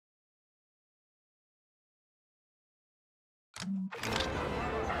Ooh,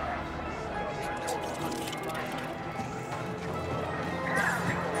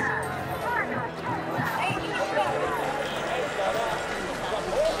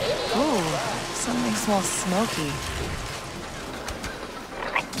 something smells smoky.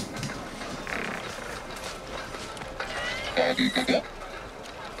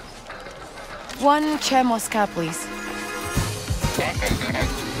 One Che Mosca, please.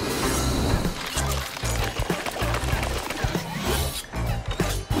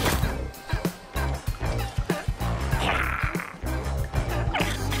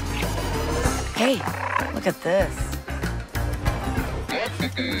 Hey, look at this.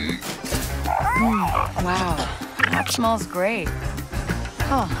 Wow, that smells great.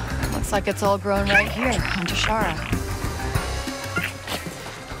 Huh, looks like it's all grown right here on Tashara.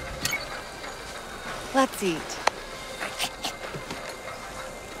 Let's eat.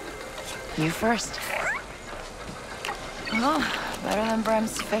 You first. Oh, better than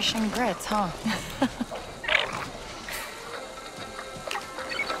Brem's fish and grits, huh?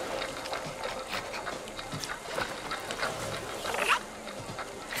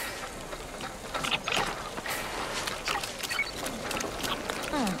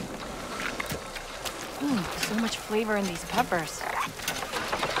 So much flavor in these peppers.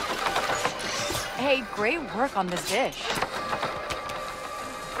 Hey, great work on this dish.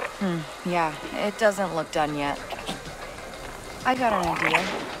 Yeah, it doesn't look done yet. I got an idea.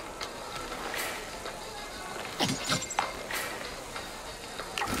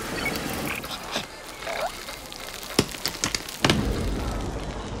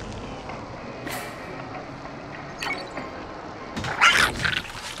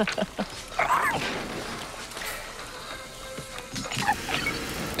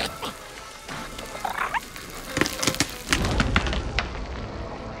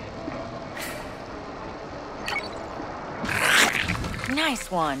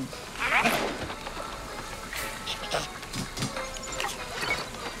 Nice one.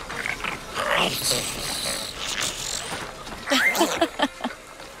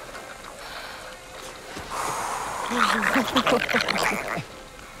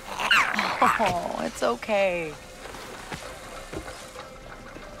 Oh, it's okay.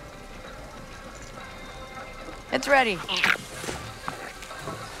 It's ready.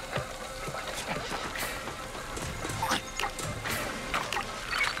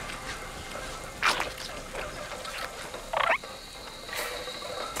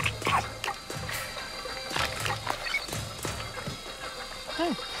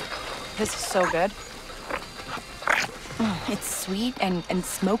 This is so good. It's sweet and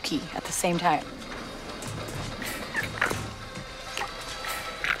smoky at the same time.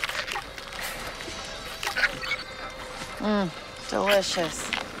 Delicious.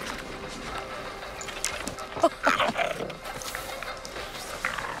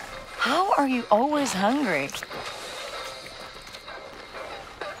 How are you always hungry?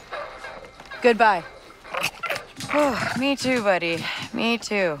 Goodbye. Me too, buddy. Me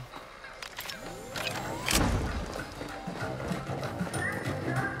too.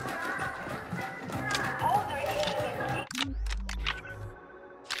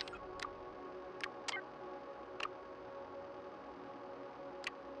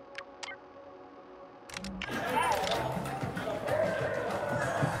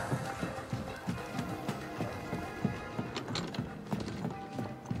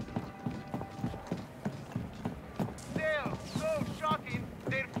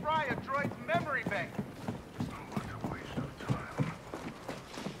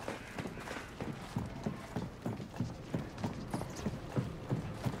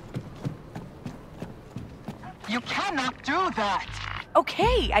 You cannot do that!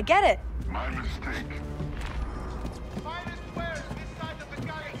 Okay, I get it. My mistake. Finest wares this side of the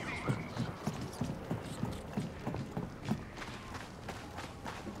galaxy.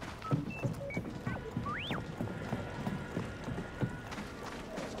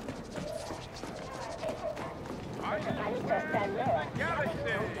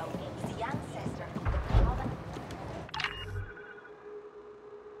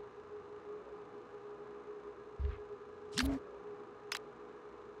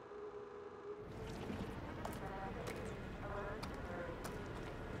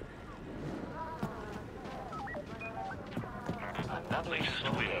 Latest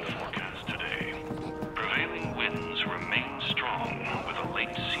wind forecast today. Prevailing winds remain strong with a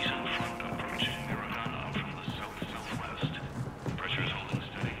late season front approaching Miragana from the south-southwest. Pressure's holding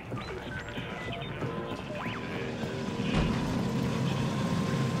steady.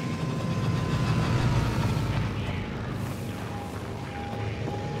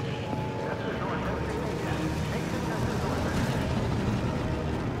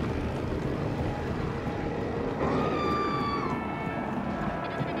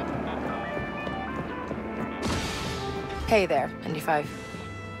 Hey there, ND5.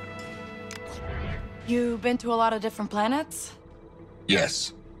 You been to a lot of different planets?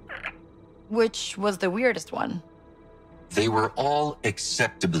 Yes. Which was the weirdest one? They were all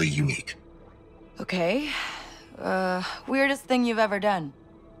acceptably unique. Okay. Weirdest thing you've ever done?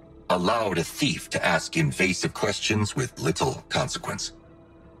 Allowed a thief to ask invasive questions with little consequence.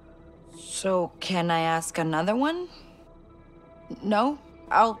 So, can I ask another one? No?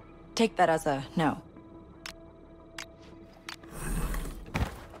 I'll take that as a no.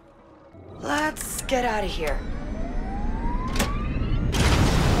 Let's get out of here.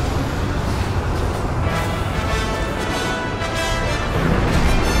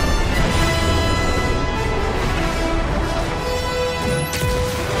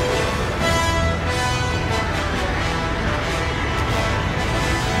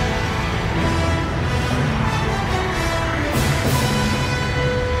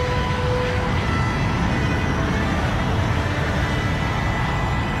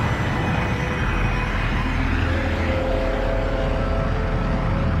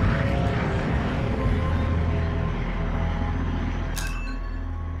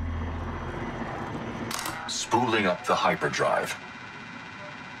 Spooling up the hyperdrive.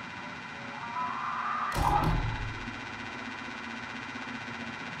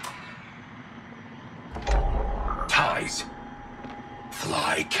 Ties.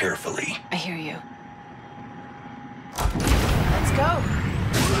 Fly carefully. I hear you. Let's go.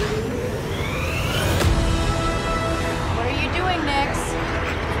 What are you doing, Nix?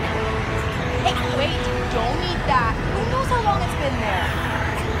 Hey, wait, don't eat that. Who knows how long it's been there?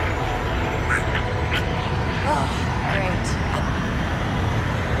 Oh, great.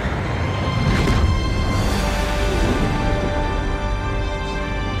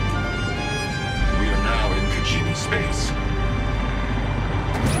 We are now in Kajimi space.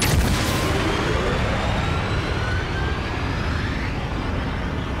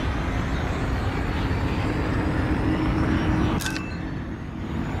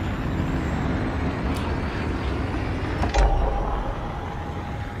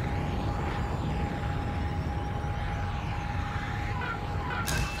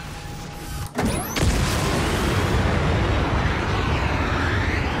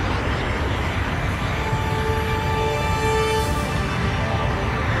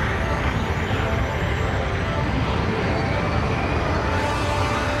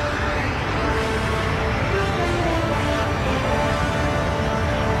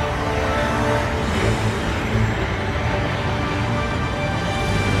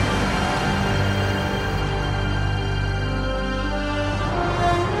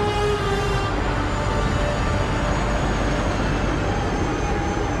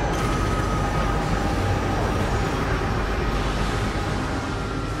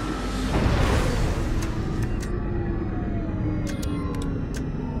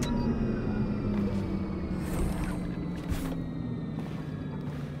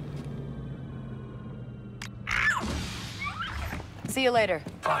 See you later.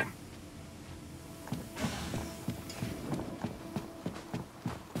 Fine.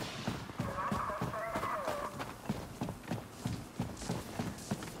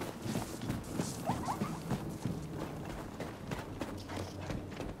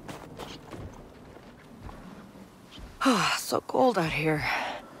 So cold out here.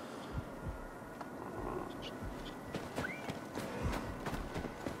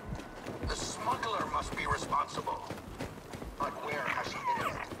 The smuggler must be responsible. But where has he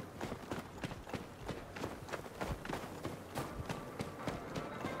hidden it?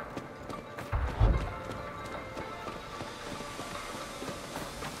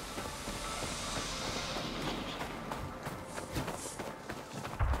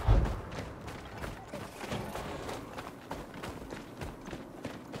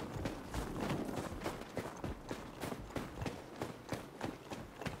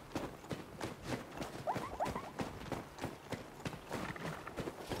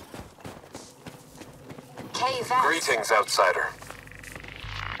 Greetings, outsider.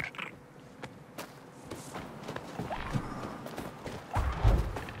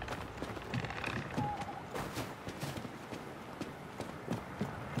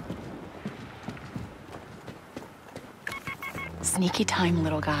 Sneaky time,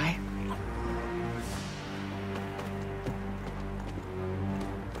 little guy.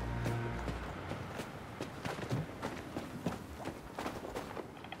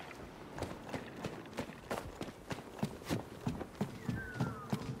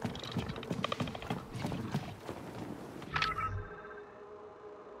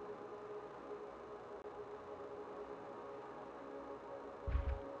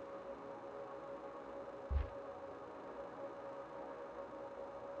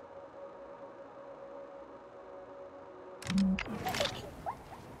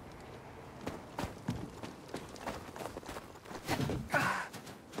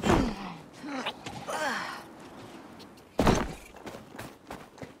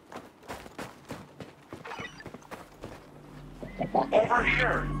 Over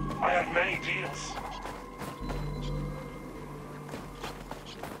here! I have many deals.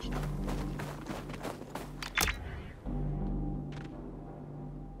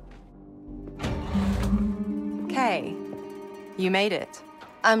 Okay. You made it.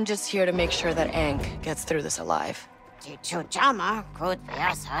 I'm just here to make sure that Ankh gets through this alive.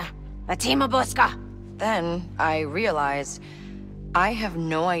 Then I realized I have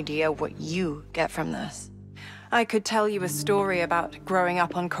no idea what you get from this. I could tell you a story about growing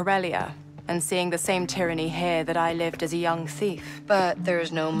up on Corellia and seeing the same tyranny here that I lived as a young thief. But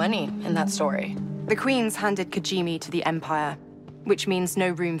there's no money in that story. The Queen's handed Kajimi to the Empire, which means no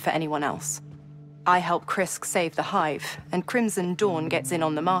room for anyone else. I help Krisk save the Hive, and Crimson Dawn gets in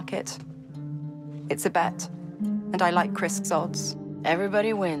on the market. It's a bet, and I like Krisk's odds.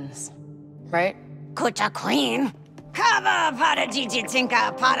 Everybody wins, right? Kucha Queen. Kava para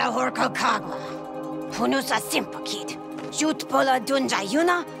jijitinka para horko kagwa. Hunusa simpakid. Shoot pola dunja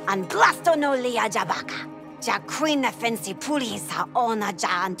yuna and blasto no lia jabaka. Ja Queen fensi puli sa ona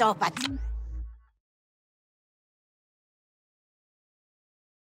ja andopat.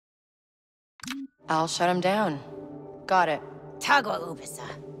 I'll shut him down. Got it. Tago ubisa.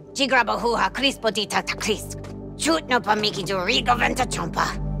 Jigraba huha crispo di tata crisk. Shoot no pamiki do rigo venta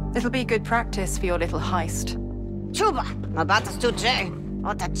chompa. It'll be good practice for your little heist. Chuba, mabatas tu je.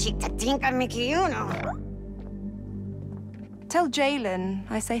 Ota chikta tinka miki uno. Tell Jalen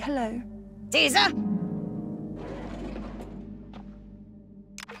I say hello. Teaser?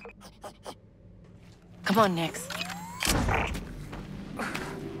 Come on, Nix.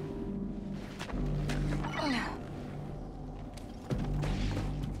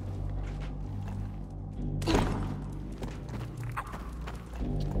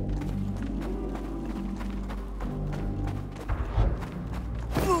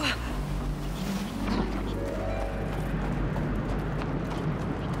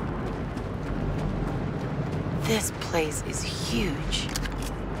 This place is huge.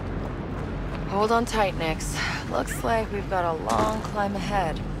 Hold on tight, Nix. Looks like we've got a long climb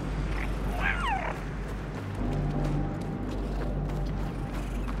ahead.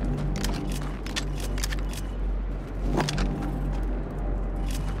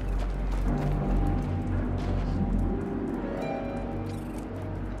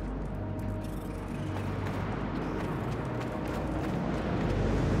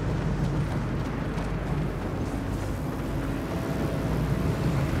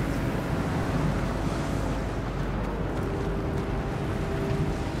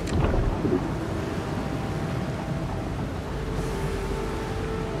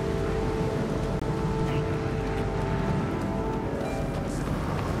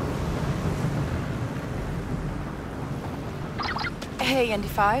 Hey,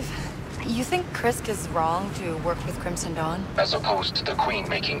 ND5. You think Krisk is wrong to work with Crimson Dawn? As opposed to the Queen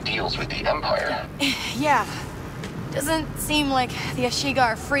making deals with the Empire. Yeah. Doesn't seem like the Ashiga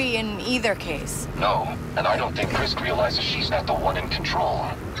are free in either case. No, and I don't think Krisk realizes she's not the one in control.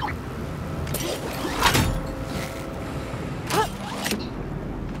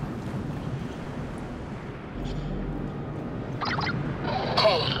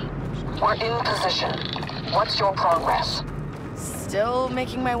 Kay, we're in position. What's your progress? Still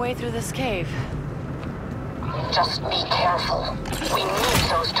making my way through this cave. Just be careful. We need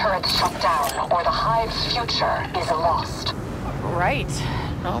those turrets shut down, or the Hive's future is lost. Right.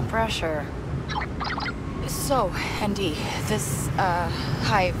 No pressure. So, ND, this,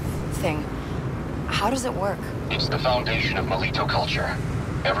 Hive thing, how does it work? It's the foundation of Melito culture.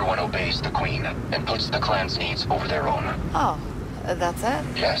 Everyone obeys the Queen and puts the clan's needs over their own. Oh, that's it?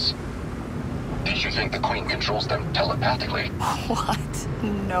 Yes. Did you think the Queen controls them telepathically? What?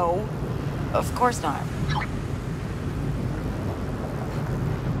 No. Of course not.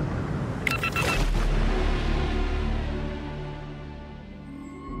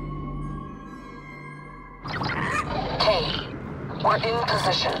 Kay, we're in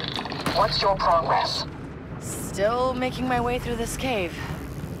position. What's your progress? Still making my way through this cave.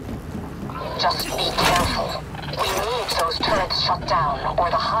 Just be careful. We need those turrets shut down, or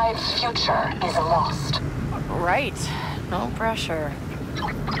the Hive's future is lost. Right. No pressure.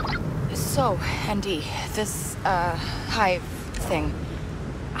 So, ND, this, Hive thing,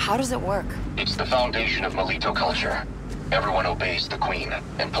 how does it work? It's the foundation of Melito culture. Everyone obeys the Queen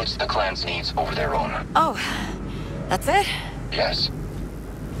and puts the clan's needs over their own. Oh, that's it? Yes.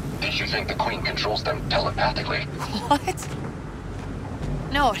 Did you think the Queen controls them telepathically? What?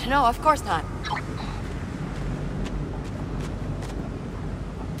 No, of course not.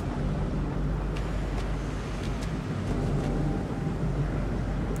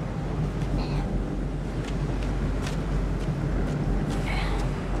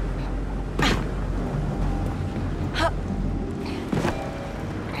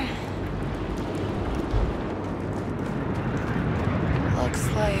 Looks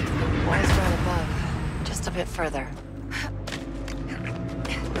like the wall's right above. Just a bit further.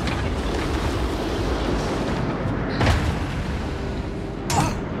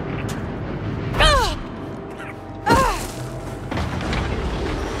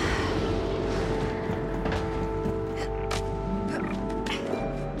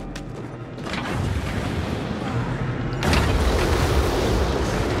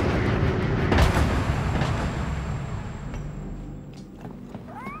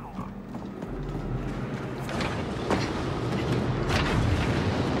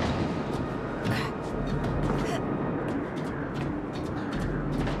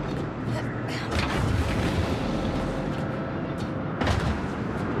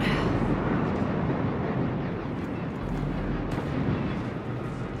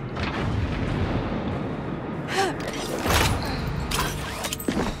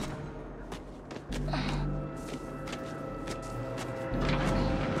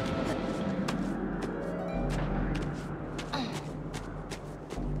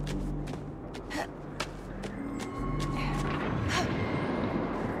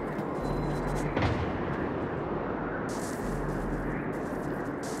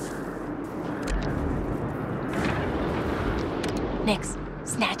 Nix,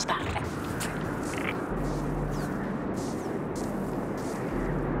 snatch that.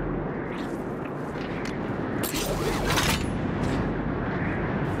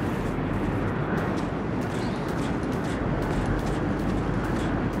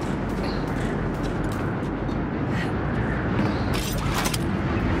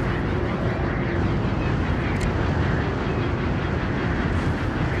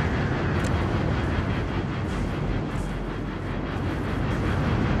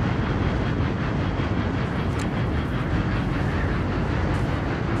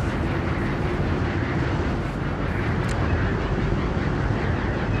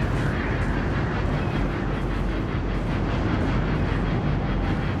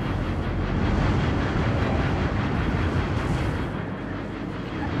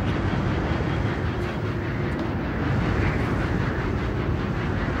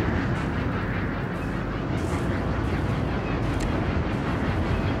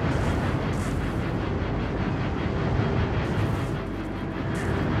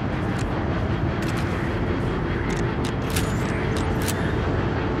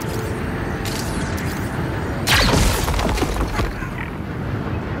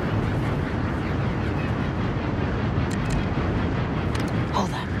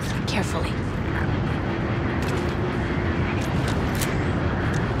 Carefully.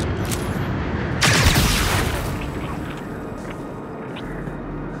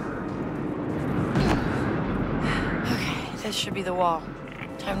 Okay, this should be the wall.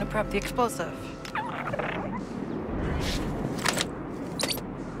 Time to prep the explosive.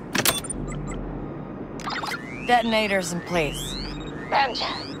 Detonator's in place.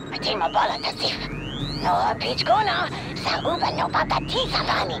 Ranja, patima bala tasif. No pitch gona, sa uba no patati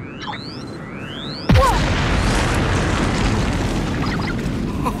savani.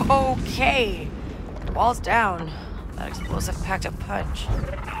 Okay. Wall's down. That explosive packed a punch. I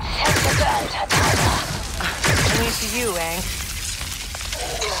mean to you, Ang.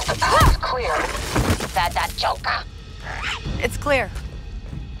 Is the path clear? That joker. It's clear.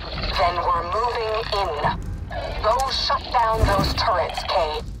 Then we're moving in. Go shut down those turrets,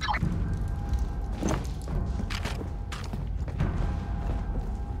 Kay.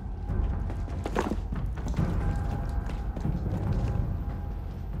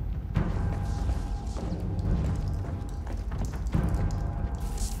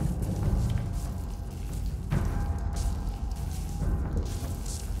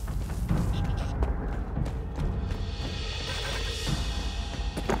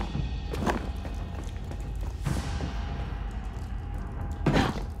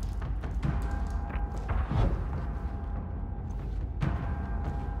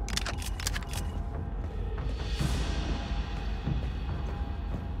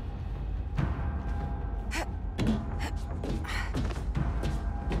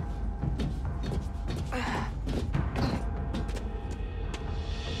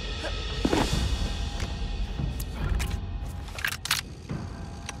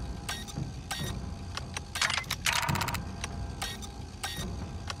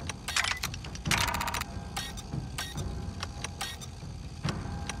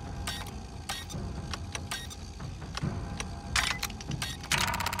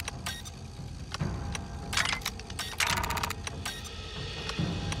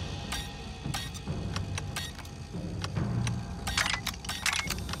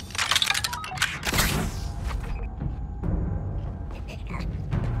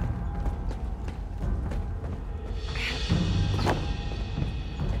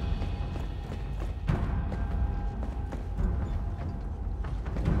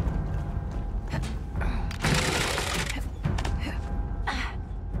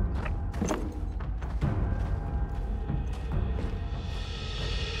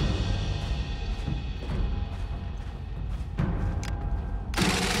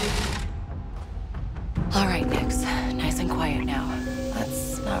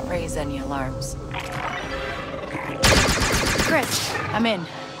 raise any alarms. Chris, I'm in.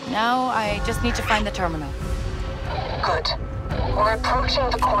 Now I just need to find the terminal. Good. We're approaching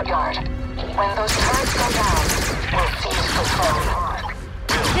the courtyard. When those turrets go down, we'll seize control.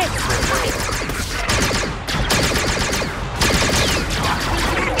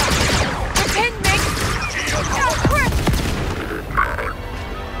 The pin, Mick! Oh, quick!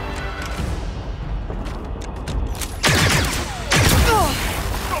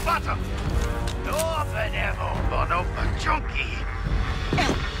 Robata! No benevo, bono junkie!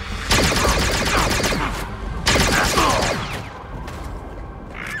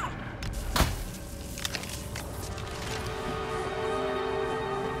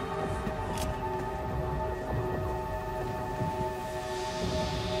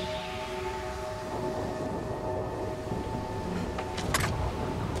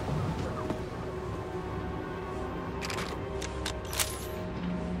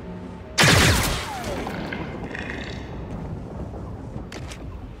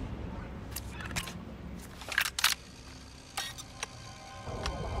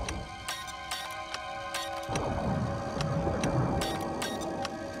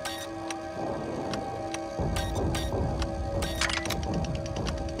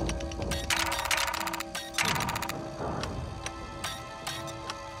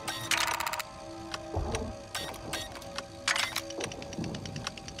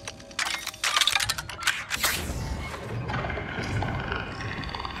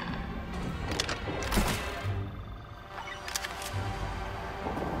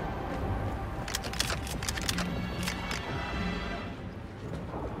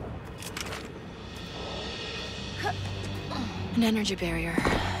 An energy barrier.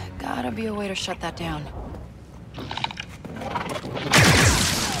 Gotta be a way to shut that down.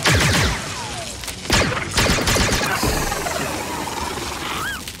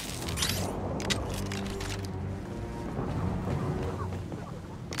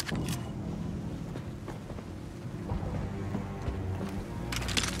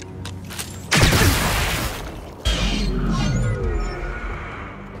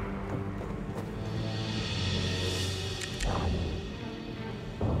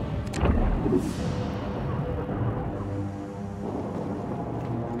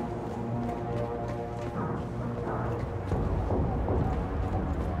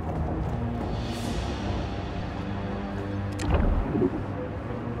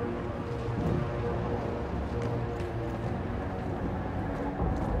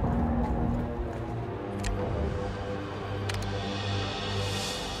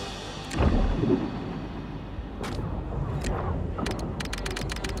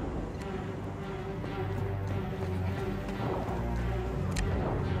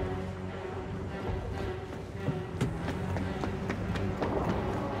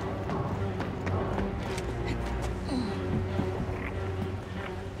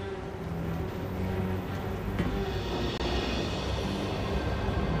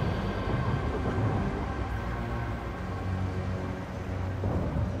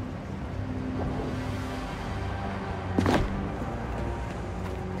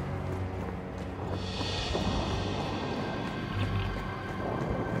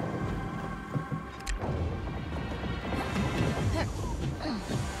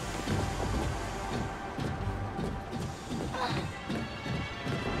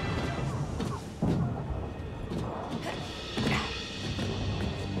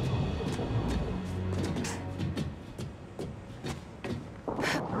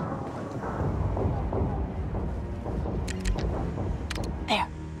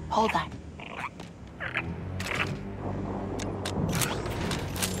 Hold on.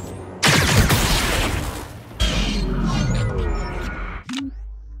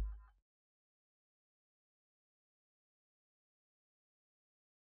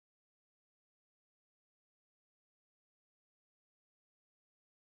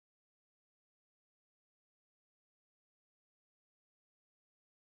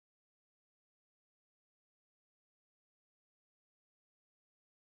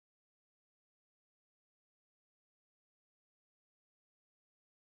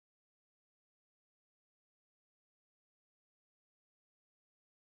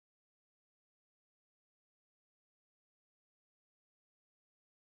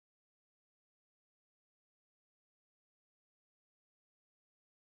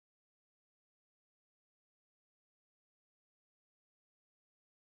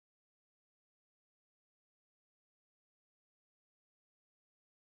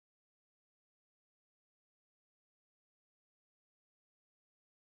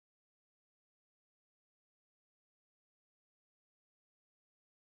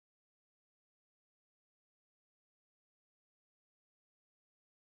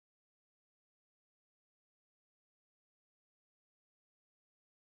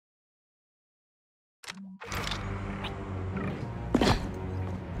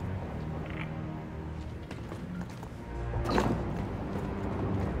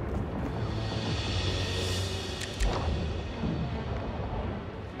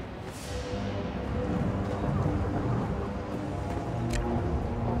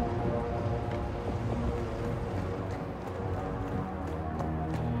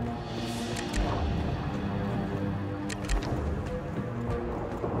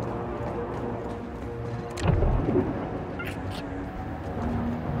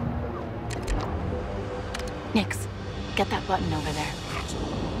 Nix, get that button over there.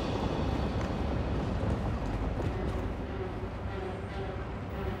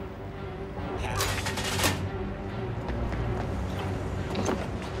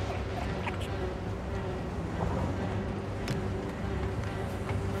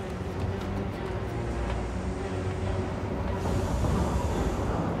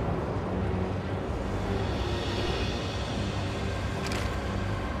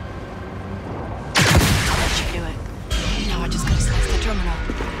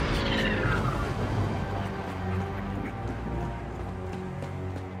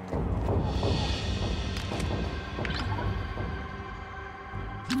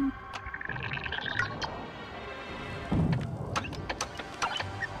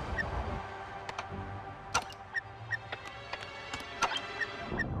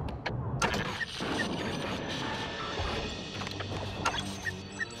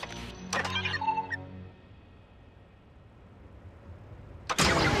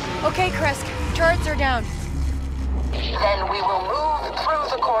 Okay, Krisk. Turrets are down. Then we will move through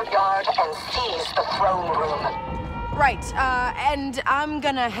the courtyard and seize the throne room. Right, and I'm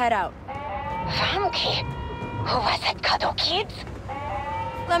gonna head out. Famke, who was it, Cuddle Kids?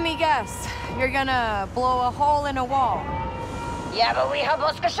 Let me guess. You're gonna blow a hole in a wall. Ja, but we have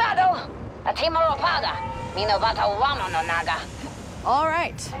Boskashado. A Timor Opada. Minobata Wamo no Naga. All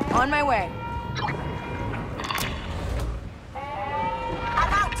right, on my way.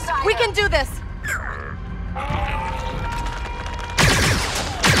 I'm outside. We can do this!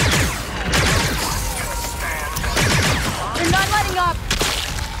 You're not letting up!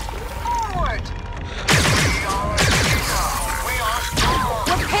 Forward! We are strong!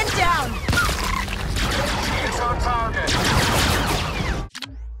 We're pinned down! It's on target!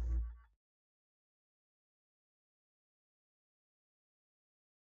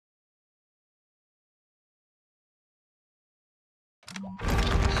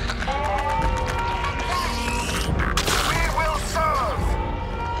 We will serve!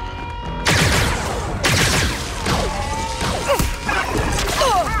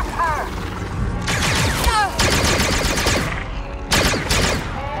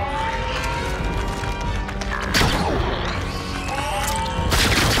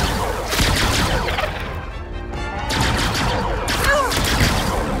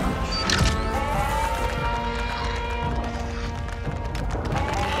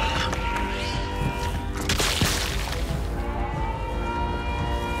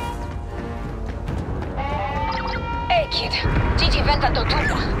 Hey, kid. Gigi Venta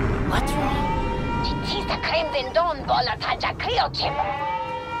Totuba. What's wrong? Tista Crimson Dawn Bola Taja Cleo Chip.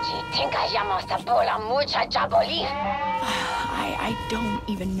 Tinka Yamosta Bola Mucha Jaboli. I don't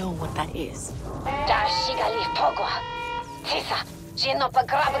even know what that is. Da Shigali Pogwa. Tisa, Gino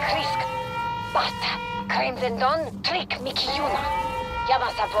Pagrab Krisk. Basta, Crimson Dawn Trick Mikiyuna.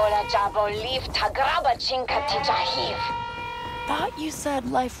 Yamasa Bola Jaboliv Tagraba Chinka Tijahiv. Thought you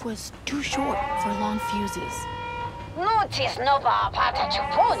said life was too short for long fuses. Notis Nova Pata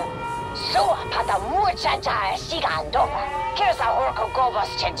Chupun. Sua Pata Mucha Jaya Shiga Andova. Kirsa Horko Gobos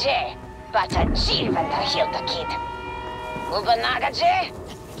Cheje. Bata Jivan the Hilda Kid. Ubanaga Je.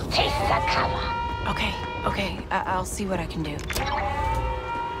 Tisa Kava. Okay, I'll see what I can do.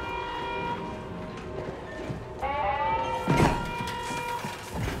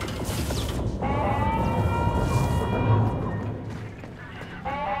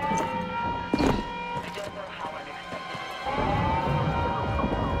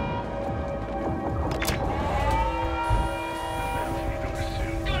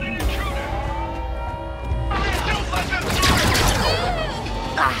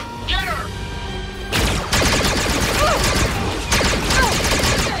 Get her!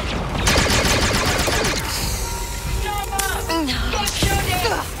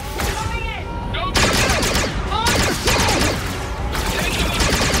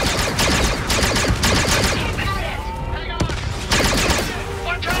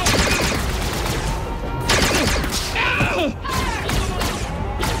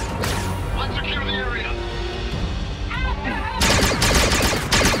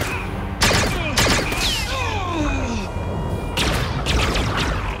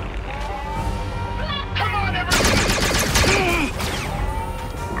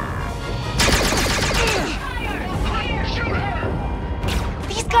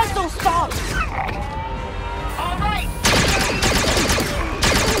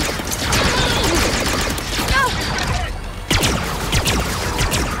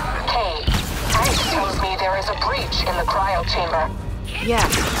 Yeah,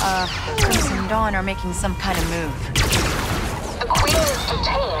 Crimson and Dawn are making some kind of move. The Queen is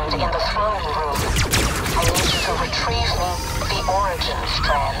detained in the throne room. I need you to retrieve me the origin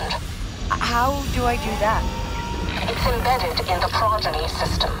strand. How do I do that? It's embedded in the progeny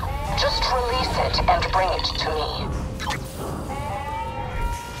system. Just release it and bring it to me.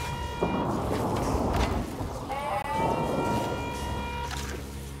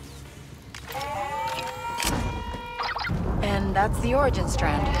 And that's the origin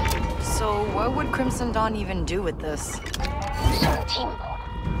strand. So what would Crimson Dawn even do with this?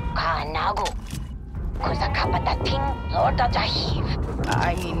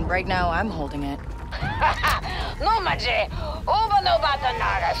 I mean, right now I'm holding it.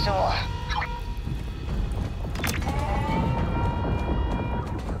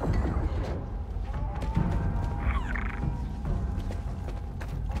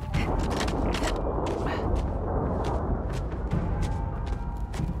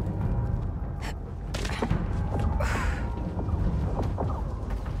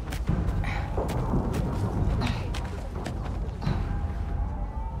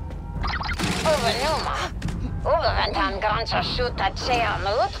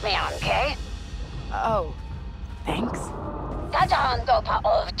 Oh, thanks.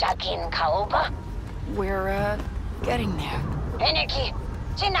 We're, getting there.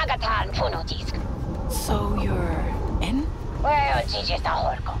 So you're in?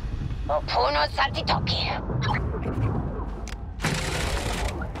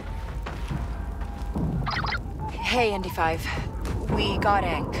 Hey, ND5. We got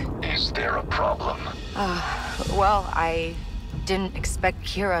Ank. Is there a problem? Well, I didn't expect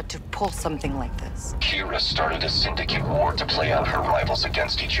Kira to pull something like this. Kira started a syndicate war to play out her rivals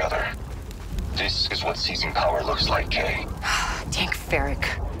against each other. This is what seizing power looks like, Kay. Dank Ferric.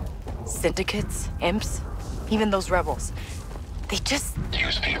 Syndicates, imps, even those rebels. They just...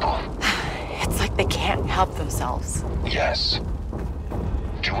 use people. It's like they can't help themselves. Yes.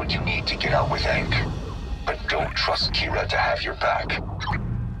 Do what you need to get out with Ank. But don't trust Kira to have your back.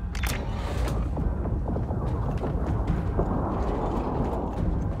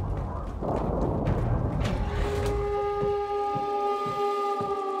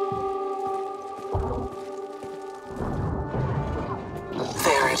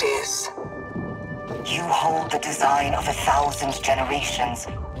 There it is. You hold the design of 1,000 generations,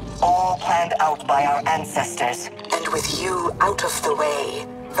 all planned out by our ancestors. And with you out of the way,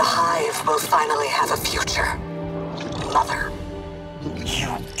 the Hive will finally have a future. Mother. You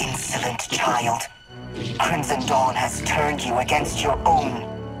insolent child. Crimson Dawn has turned you against your own.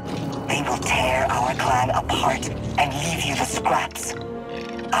 They will tear our clan apart and leave you the scraps.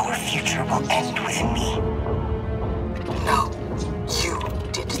 Our future will end with me. No. You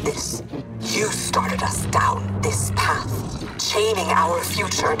did this. You started us down this path, chaining our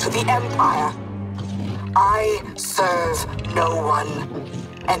future to the Empire. I serve no one.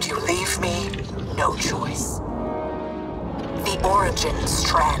 And you leave me no choice. The origin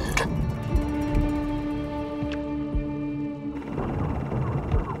strand.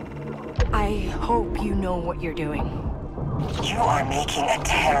 I hope you know what you're doing. You are making a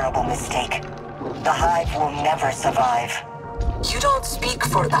terrible mistake. The Hive will never survive. You don't speak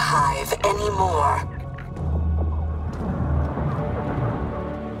for the Hive anymore.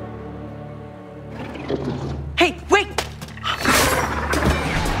 Hey, wait!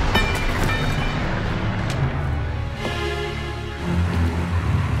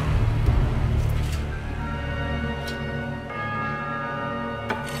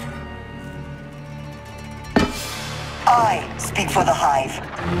 I speak for the Hive.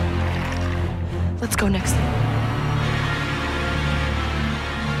 Let's go next.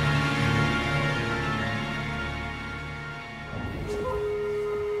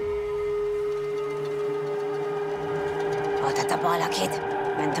 Kid,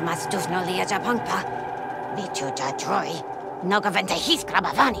 Ventamas Dufnolia Japangpa, Lichu Jatroi, Nogaventa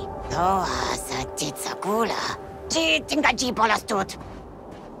Hiskrabavani, Doa Satitsakula, Chitingaji Bolastut.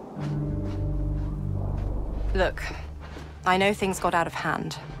 Look, I know things got out of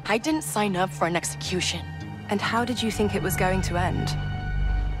hand. I didn't sign up for an execution. And how did you think it was going to end?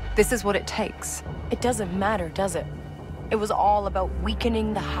 This is what it takes. It doesn't matter, does it? It was all about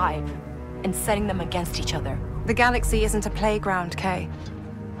weakening the Hive and setting them against each other. The galaxy isn't a playground, Kay.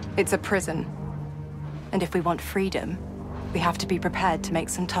 It's a prison. And if we want freedom, we have to be prepared to make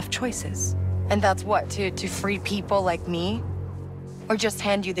some tough choices. And that's what, to free people like me? Or just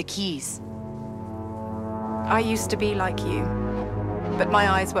hand you the keys? I used to be like you, but my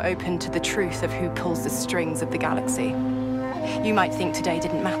eyes were open to the truth of who pulls the strings of the galaxy. You might think today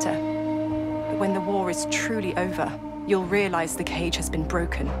didn't matter, but when the war is truly over, you'll realize the cage has been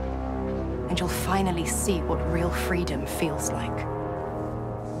broken. And you'll finally see what real freedom feels like.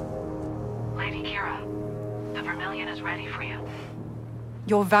 Lady Kira, the Vermilion is ready for you.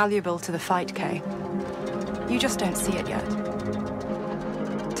 You're valuable to the fight, Kay. You just don't see it yet.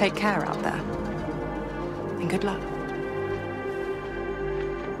 Take care out there. And good luck.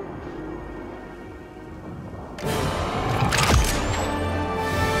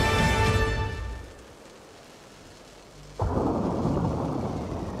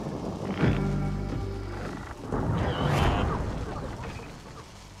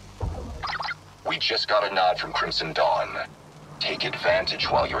 We just got a nod from Crimson Dawn. Take advantage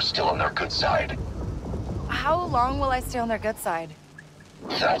while you're still on their good side. How long will I stay on their good side?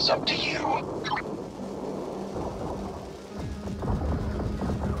 That's up to you.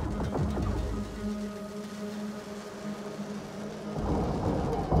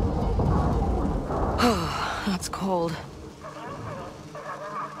 That's cold.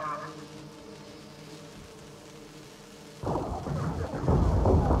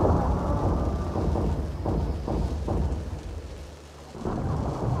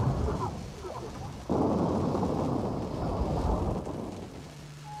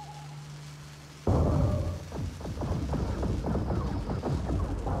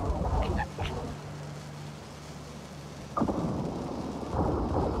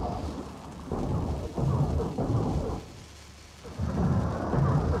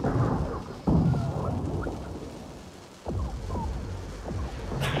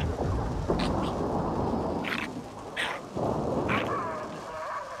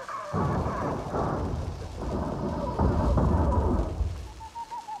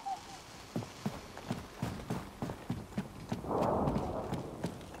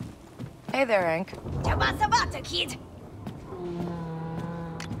 Hey there, Ank. Jabasabata, kid.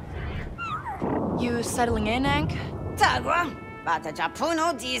 You settling in, Ank? Tagwa. Bata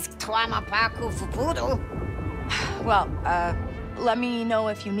Japuno disk twama paku fupuru. Well, let me know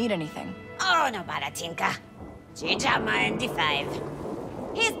if you need anything. Oh, no baratinka. Jijama and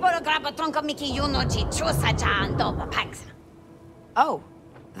D5. He's porograba tronka miki yuno ji chusa jan doba paxa. Oh,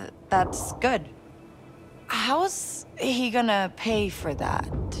 that's good. How's he gonna pay for that?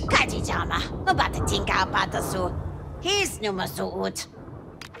 Kajijama. No batatinka batasu. He's numasu ut.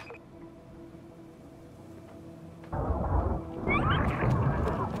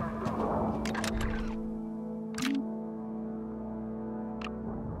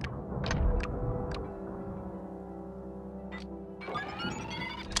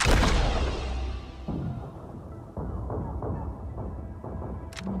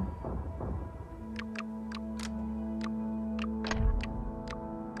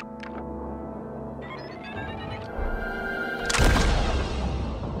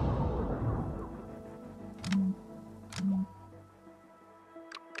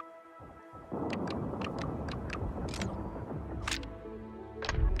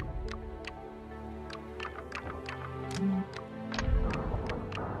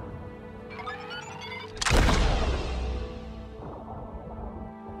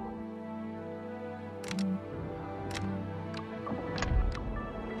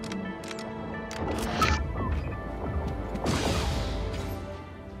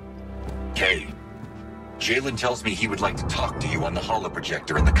 Kay, Jalen tells me he would like to talk to you on the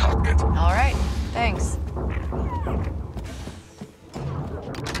holoprojector in the cockpit. All right, thanks.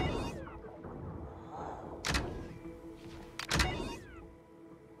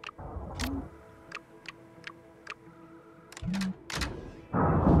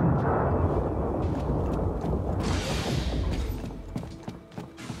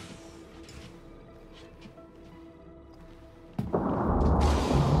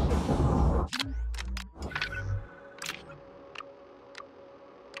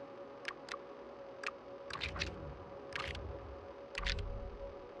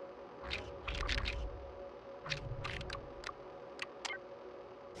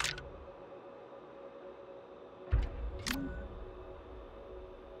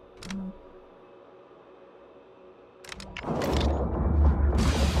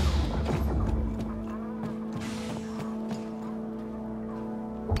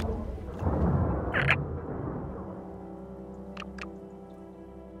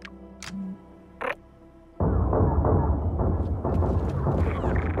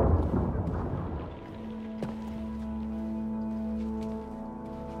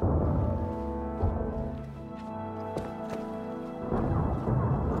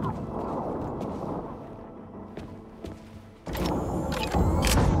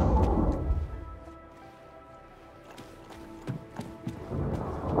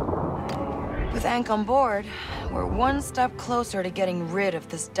 With Ank on board, we're one step closer to getting rid of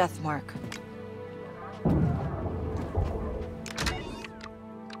this death mark.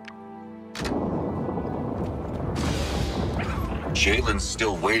 Jalen's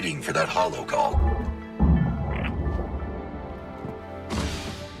still waiting for that holo call.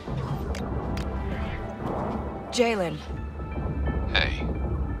 Jalen. Hey.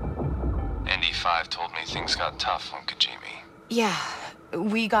 ND5 told me things got tough on Kajimi. Yeah,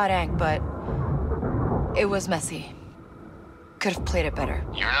 we got Ankh, but it was messy. Could have played it better.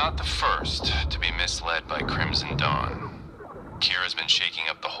 You're not the first to be misled by Crimson Dawn. Kira's been shaking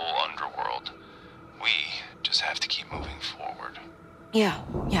up the whole underworld. We just have to keep moving forward. Yeah,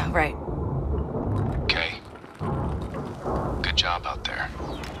 right. Okay. Good job out there.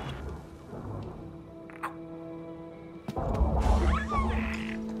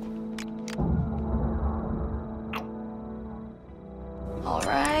 All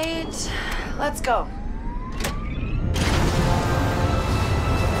right, let's go.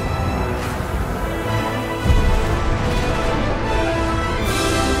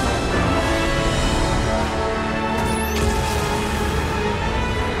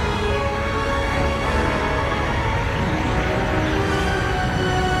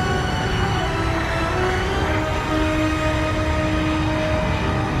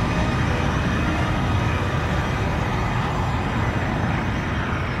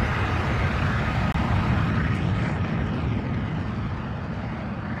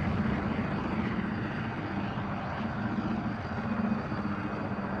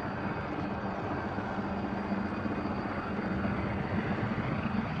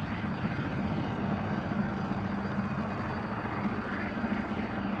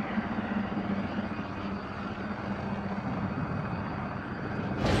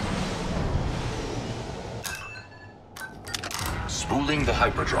 Spooling the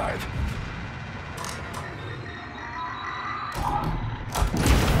hyperdrive.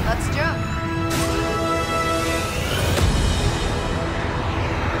 Let's jump.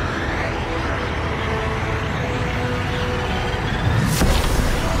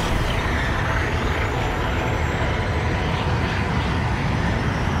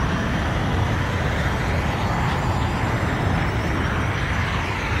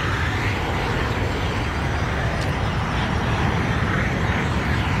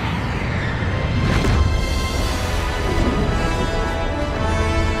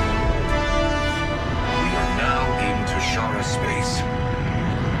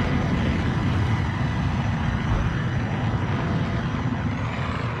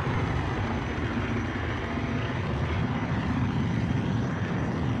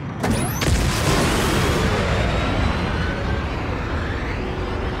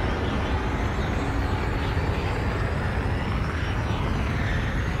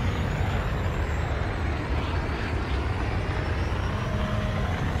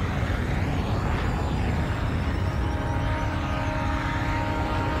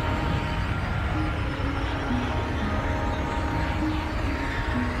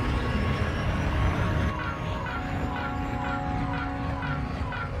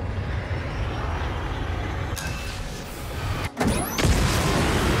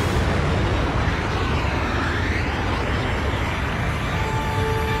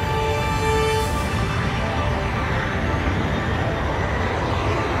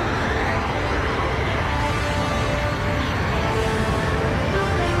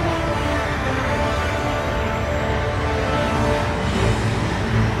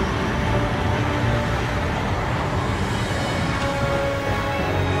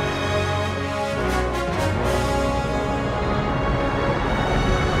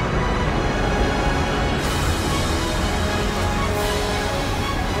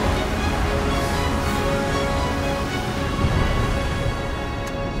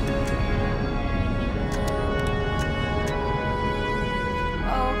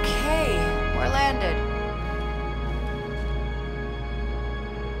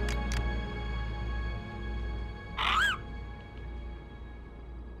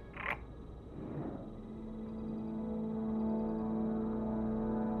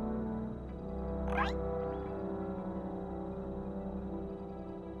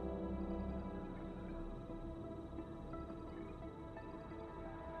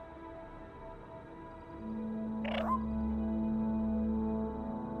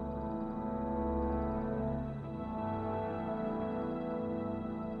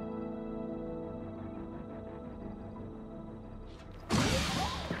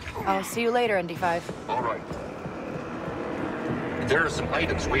 I'll see you later, ND5. All right. There are some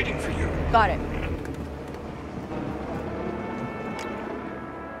items waiting for you. Got it.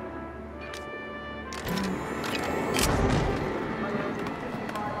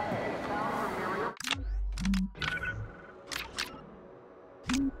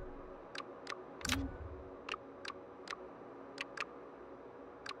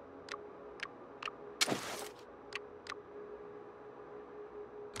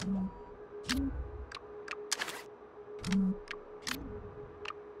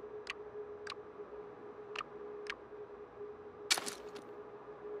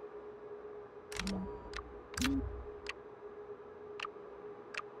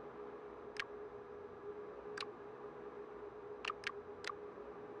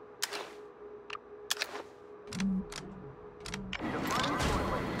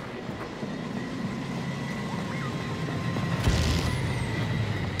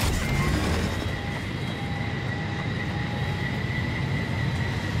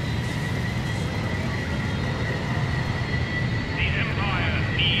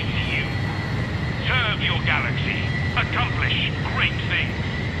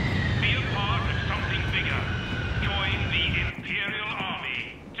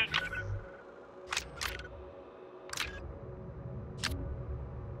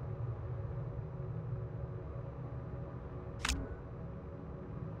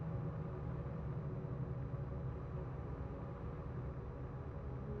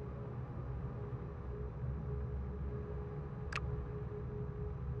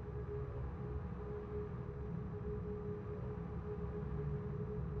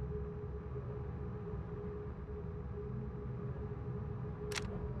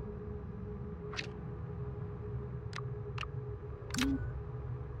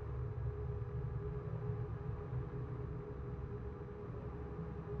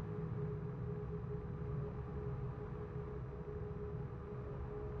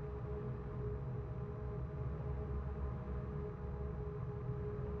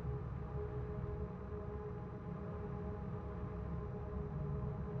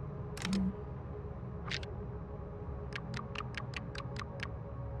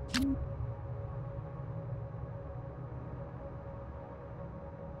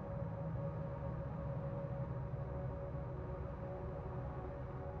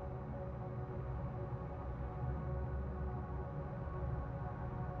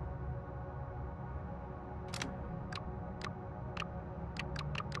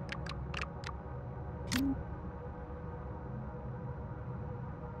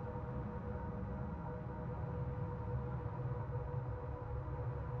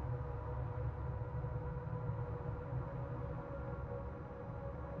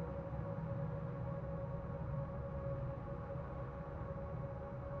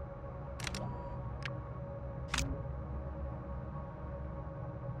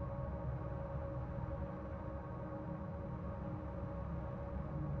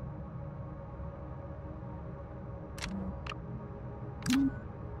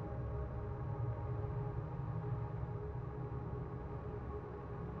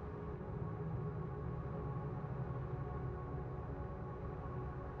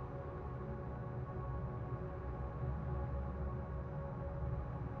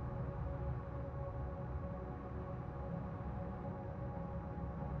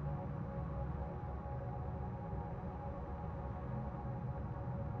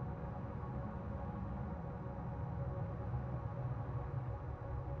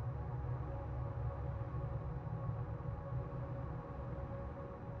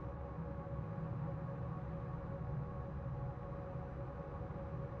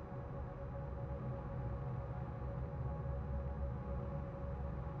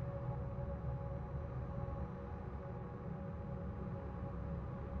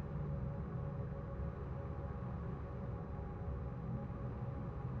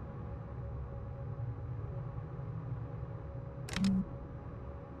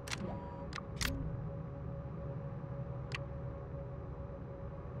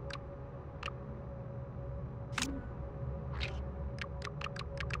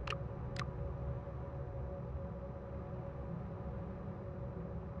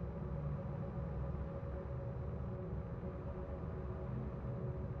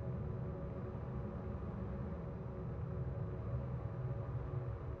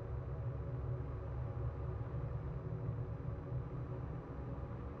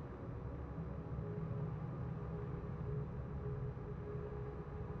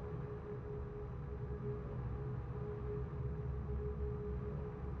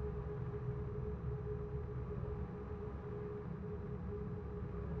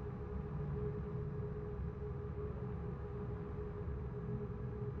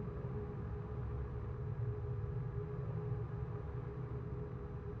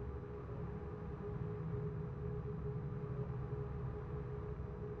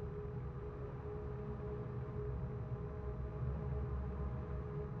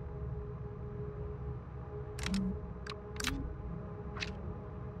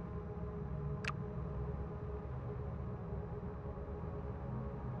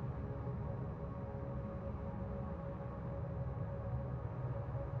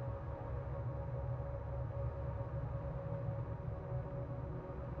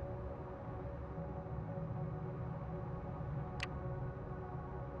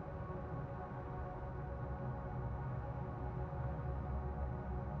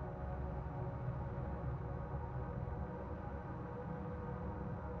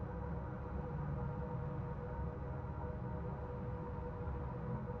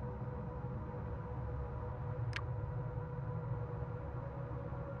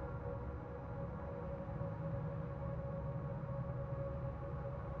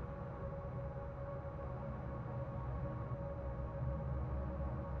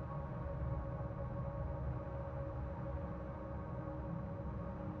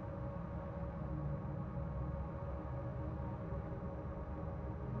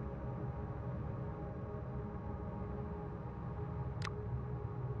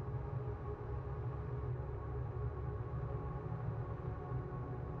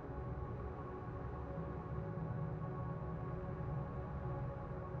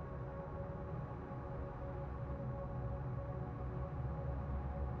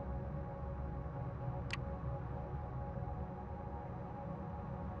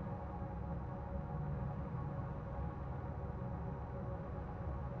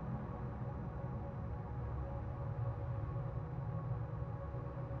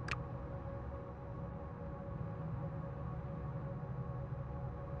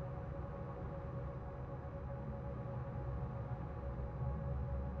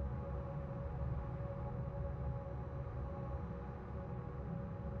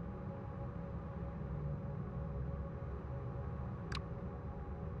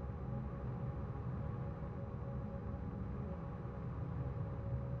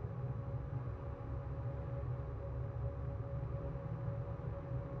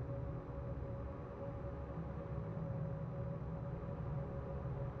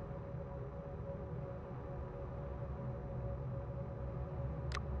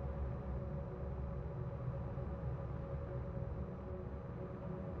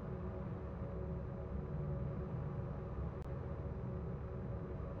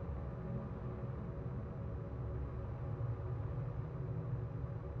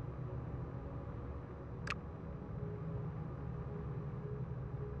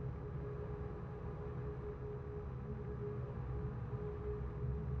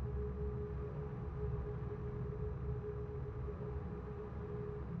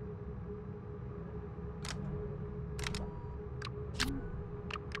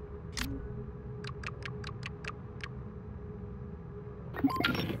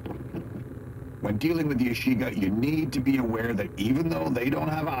 When dealing with the Ashiga, you need to be aware that even though they don't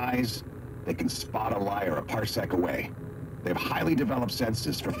have eyes, they can spot a liar a parsec away. They have highly developed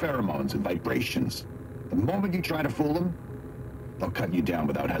senses for pheromones and vibrations. The moment you try to fool them, they'll cut you down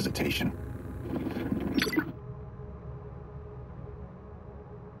without hesitation.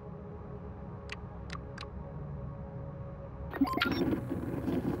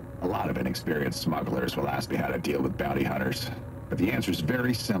 A lot of inexperienced smugglers will ask me how to deal with bounty hunters, but the answer is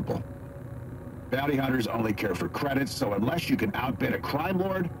very simple. Bounty hunters only care for credits, so unless you can outbid a crime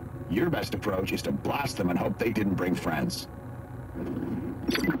lord, your best approach is to blast them and hope they didn't bring friends.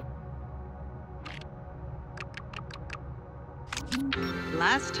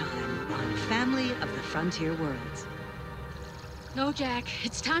 Last time on Family of the Frontier Worlds. No, Jack.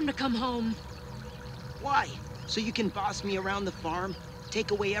 It's time to come home. Why? So you can boss me around the farm?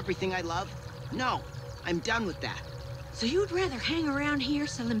 Take away everything I love? No, I'm done with that. So you'd rather hang around here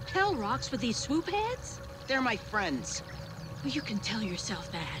selling Pell Rocks with these swoop heads? They're my friends. Well, you can tell yourself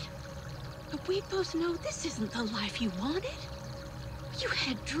that. But we both know this isn't the life you wanted. You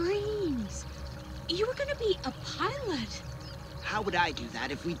had dreams. You were gonna be a pilot. How would I do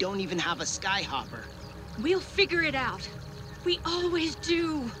that if we don't even have a skyhopper? We'll figure it out. We always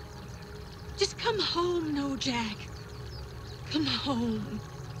do. Just come home, No Jack. Come home.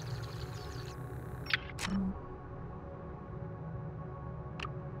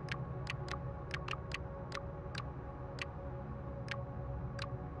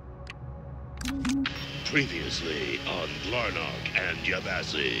 Previously on Glarnock and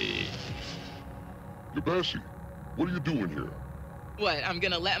Yabassi. Yabassi, what are you doing here? What, I'm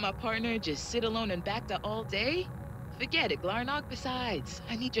gonna let my partner just sit alone in Bacta all day? Forget it, Glarnock. Besides,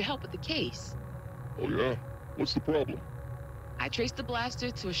 I need your help with the case. Oh yeah? What's the problem? I traced the blaster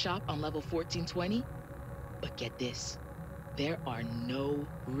to a shop on level 1420, but get this. There are no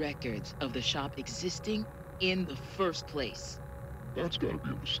records of the shop existing in the first place. That's gotta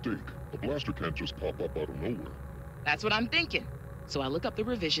be a mistake. A blaster can't just pop up out of nowhere. That's what I'm thinking. So I look up the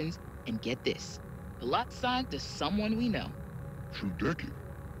revisions, and get this. The lot's signed to someone we know. Frudecki?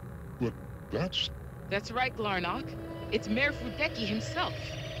 But that's... That's right, Glarnock. It's Mayor Frudecki himself.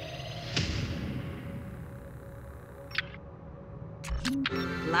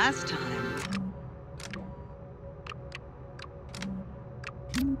 Last time...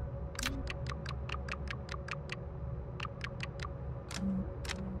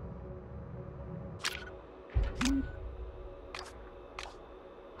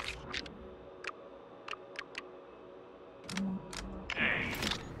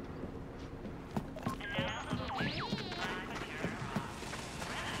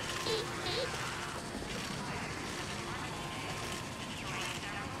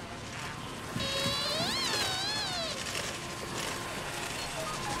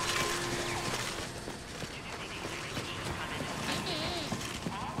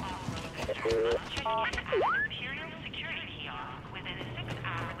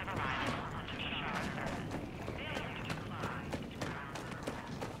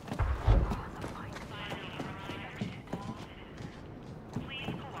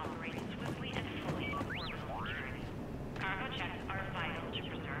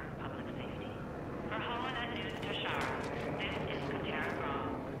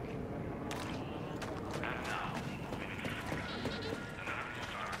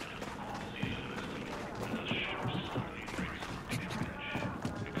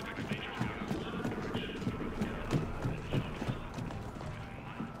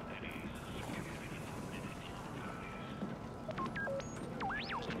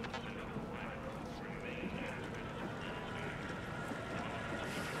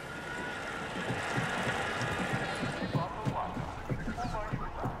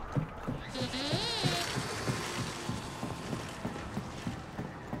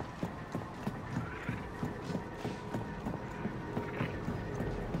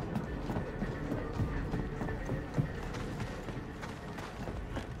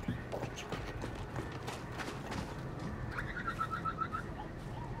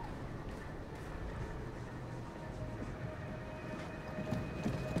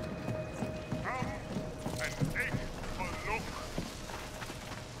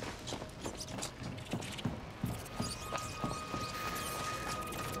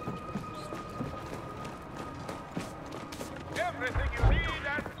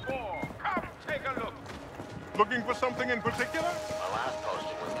 Looking for something in particular? My last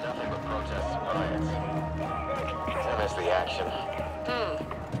posting was nothing but protests and riots. I missed the action.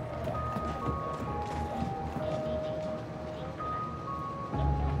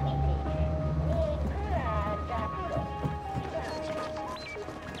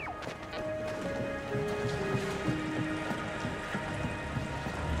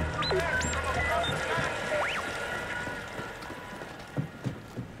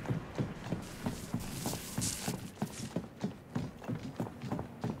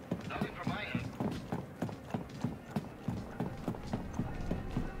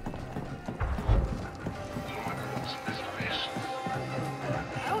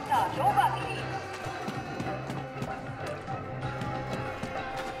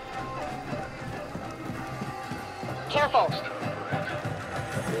 Careful!